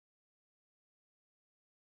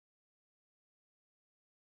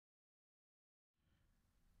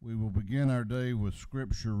We will begin our day with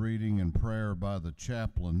scripture reading and prayer by the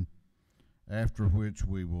chaplain, after which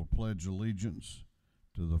we will pledge allegiance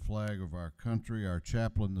to the flag of our country. Our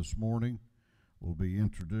chaplain this morning will be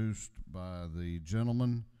introduced by the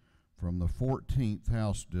gentleman from the 14th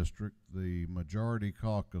House District, the Majority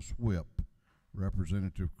Caucus Whip,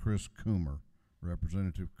 Representative Chris Coomer.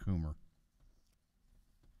 Representative Coomer.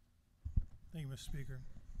 Thank you, Mr. Speaker.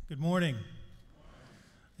 Good morning.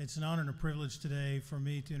 It's an honor and a privilege today for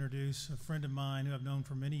me to introduce a friend of mine who I've known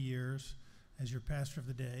for many years as your pastor of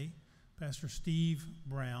the day. Pastor Steve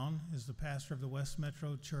Brown is the pastor of the West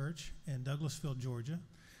Metro Church in Douglasville, Georgia.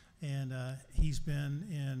 And he's been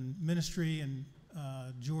in ministry in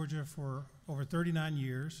Georgia for over 39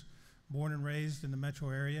 years, born and raised in the metro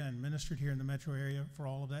area and ministered here in the metro area for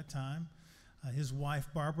all of that time. His wife,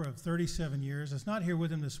 Barbara, of 37 years, is not here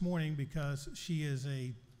with him this morning because she is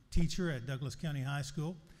a teacher at Douglas County High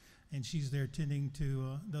School, and she's there tending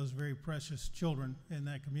to those very precious children in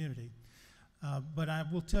that community. But I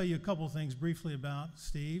will tell you a couple of things briefly about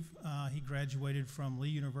Steve. He graduated from Lee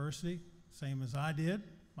University, same as I did,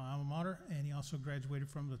 my alma mater, and he also graduated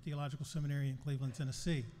from the Theological Seminary in Cleveland,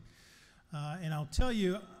 Tennessee. And I'll tell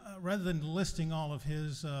you, rather than listing all of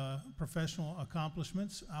his professional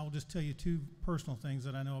accomplishments, I will just tell you two personal things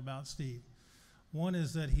that I know about Steve. One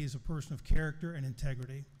is that he's a person of character and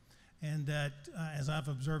integrity, and that as I've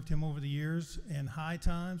observed him over the years, in high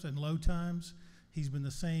times and low times, he's been the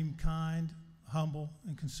same kind, humble,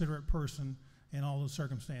 and considerate person in all those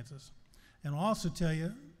circumstances. And I'll also tell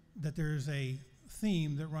you that there's a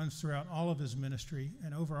theme that runs throughout all of his ministry,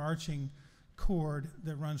 an overarching chord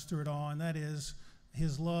that runs through it all, and that is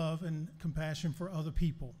his love and compassion for other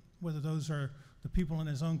people, whether those are the people in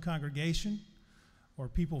his own congregation or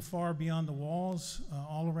people far beyond the walls,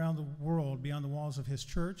 all around the world, beyond the walls of his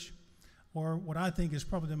church, or what I think is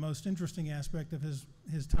probably the most interesting aspect of his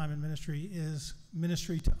time in ministry is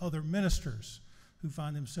ministry to other ministers who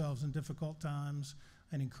find themselves in difficult times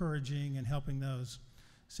and encouraging and helping those.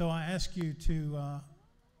 So I ask you to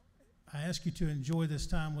enjoy this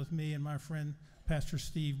time with me and my friend, Pastor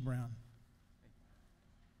Steve Brown.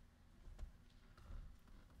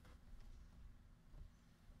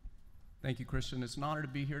 Thank you, Christian. It's an honor to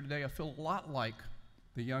be here today. I feel a lot like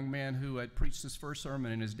the young man who had preached his first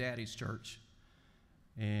sermon in his daddy's church.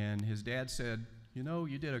 And his dad said, you know,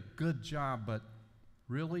 you did a good job, but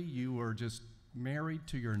really you were just married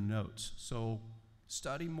to your notes. So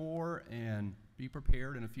study more and be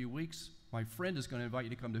prepared. In a few weeks, my friend is going to invite you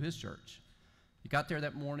to come to his church. He got there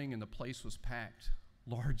that morning and the place was packed,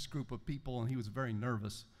 large group of people, and he was very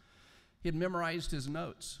nervous. He had memorized his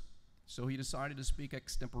notes, so he decided to speak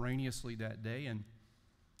extemporaneously that day, and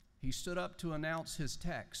he stood up to announce his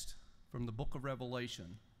text from the book of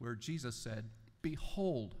Revelation, where Jesus said,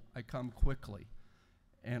 "Behold, I come quickly."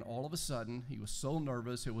 And all of a sudden, he was so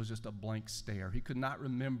nervous, it was just a blank stare. He could not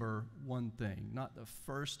remember one thing, not the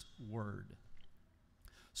first word.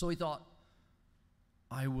 So he thought,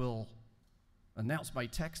 I will announce my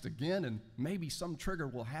text again, and maybe some trigger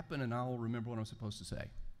will happen, and I'll remember what I'm supposed to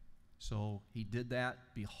say. So he did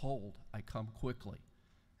that. Behold, I come quickly.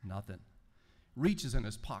 Nothing. Reaches in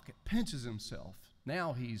his pocket, pinches himself.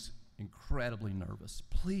 Now he's incredibly nervous.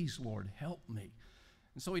 Please, Lord, help me.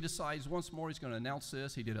 And so he decides once more he's going to announce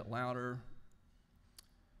this. He did it louder.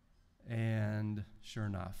 And sure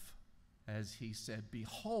enough, as he said,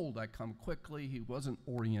 "Behold, I come quickly," he wasn't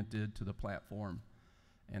oriented to the platform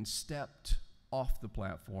and stepped off the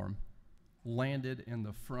platform, landed in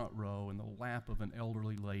the front row in the lap of an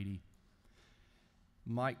elderly lady,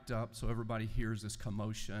 mic'd up so everybody hears this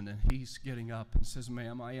commotion, and he's getting up and says,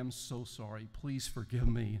 "Ma'am, I am so sorry. Please forgive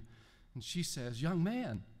me." And she says, "Young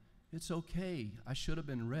man, it's okay. I should have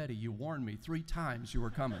been ready. You warned me 3 times you were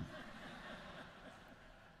coming."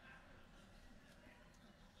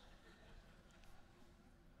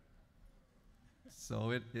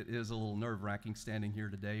 So it is a little nerve-wracking standing here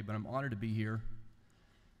today, but I'm honored to be here.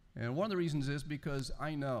 And one of the reasons is because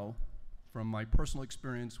I know from my personal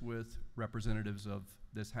experience with representatives of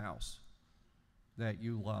this house that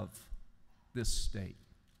you love this state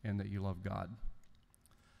and that you love God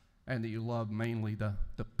and that you love mainly the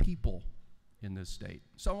people in this state.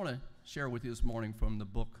 So I want to share with you this morning from the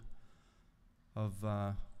book of,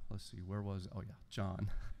 let's see, where was it? Oh yeah, John.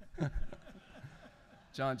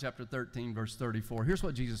 John chapter 13, verse 34. Here's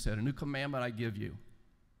what Jesus said, "A new commandment I give you,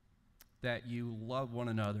 that you love one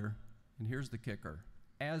another." And here's the kicker.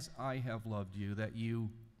 "As I have loved you, that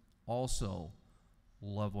you also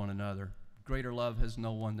love one another. Greater love has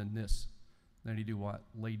no one than this, than he do what?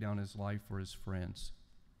 Lay down his life for his friends."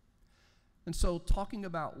 And so talking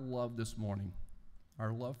about love this morning,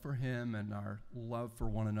 our love for him and our love for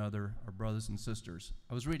one another, our brothers and sisters.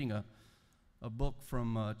 I was reading a book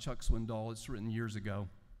from Chuck Swindoll. It's written years ago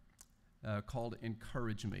called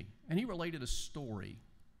Encourage Me. And he related a story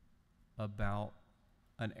about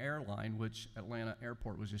an airline, which Atlanta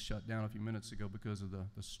Airport was just shut down a few minutes ago because of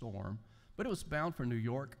the storm. But it was bound for New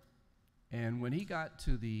York. And when he got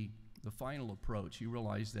to the final approach, he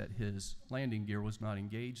realized that his landing gear was not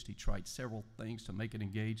engaged. He tried several things to make it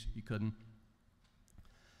engage. He couldn't.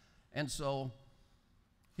 And so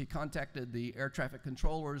he contacted the air traffic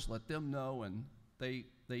controllers, let them know, and they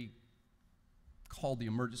called the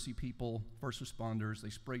emergency people, first responders. They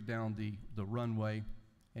sprayed down the runway,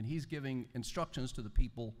 and he's giving instructions to the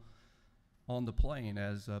people on the plane,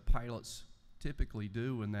 as pilots typically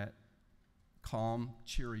do, in that calm,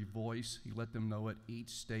 cheery voice. He let them know at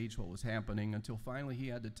each stage what was happening, until finally he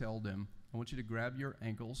had to tell them, I want you to grab your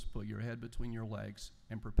ankles, put your head between your legs,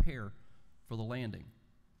 and prepare for the landing.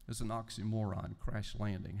 It's an oxymoron, crash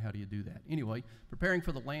landing. How do you do that? Anyway, preparing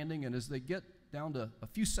for the landing, and as they get down to a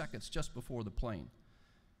few seconds just before the plane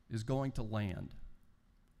is going to land,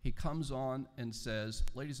 he comes on and says,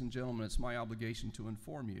 ladies and gentlemen, it's my obligation to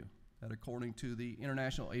inform you that according to the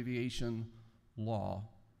International Aviation Law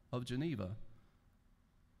of Geneva,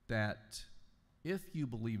 that if you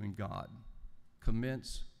believe in God,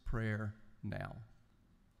 commence prayer now.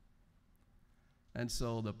 And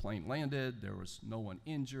so the plane landed. There was no one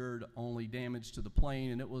injured, only damage to the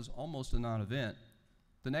plane, and it was almost a non-event.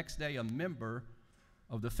 The next day, a member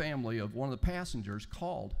of the family of one of the passengers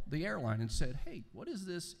called the airline and said, hey, what is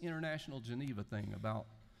this International Geneva thing about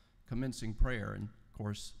commencing prayer? And of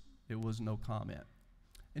course, it was no comment.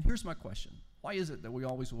 And here's my question. Why is it that we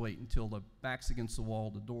always wait until the back's against the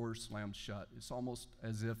wall, the door's slammed shut? It's almost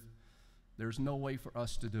as if there's no way for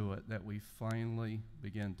us to do it, that we finally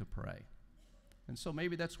begin to pray. And so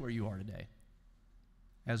maybe that's where you are today,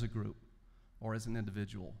 as a group or as an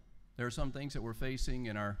individual. There are some things that we're facing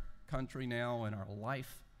in our country now, in our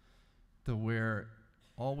life, to where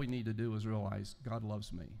all we need to do is realize God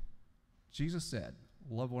loves me. Jesus said,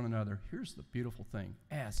 love one another. Here's the beautiful thing,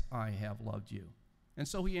 as I have loved you. And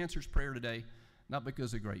so he answers prayer today, not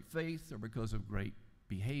because of great faith or because of great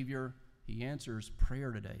behavior. He answers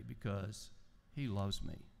prayer today because he loves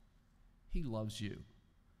me. He loves you.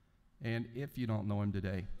 And if you don't know him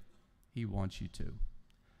today, he wants you to.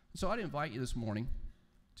 So I'd invite you this morning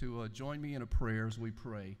to join me in a prayer as we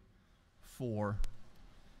pray for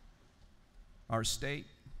our state,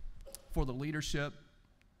 for the leadership.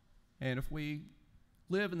 And if we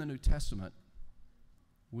live in the New Testament,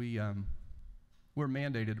 we're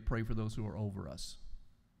mandated to pray for those who are over us,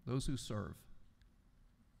 those who serve,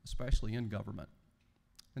 especially in government.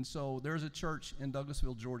 And so there's a church in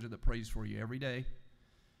Douglasville, Georgia, that prays for you every day.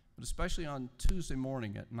 But especially on Tuesday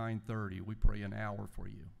morning at 9:30, we pray an hour for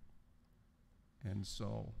you. And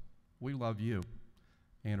so we love you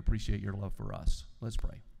and appreciate your love for us. Let's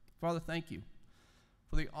pray. Father, thank you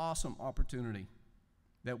for the awesome opportunity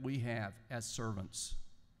that we have as servants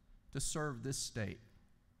to serve this state.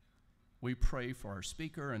 We pray for our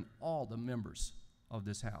speaker and all the members of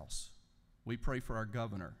this house. We pray for our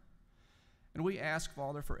governor. And we ask,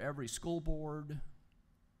 Father, for every school board,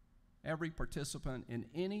 every participant in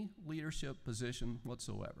any leadership position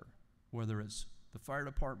whatsoever, whether it's the fire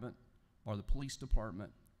department or the police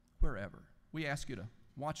department, wherever. We ask you to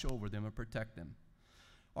watch over them and protect them.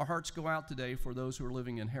 Our hearts go out today for those who are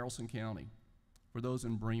living in Haralson County, for those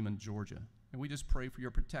in Bremen, Georgia. And we just pray for your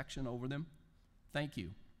protection over them. Thank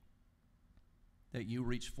you that you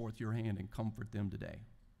reach forth your hand and comfort them today.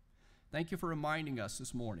 Thank you for reminding us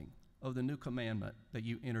this morning of the new commandment that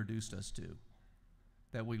you introduced us to,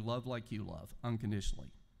 that we love like you love,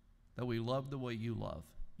 unconditionally, that we love the way you love,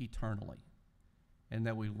 eternally, and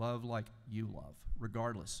that we love like you love,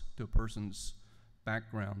 regardless to a person's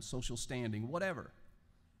background, social standing, whatever,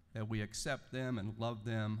 that we accept them and love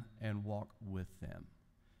them and walk with them.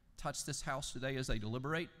 Touch this house today as they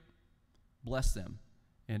deliberate. Bless them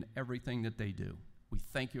in everything that they do. We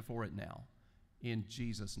thank you for it now. In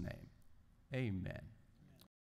Jesus' name, amen.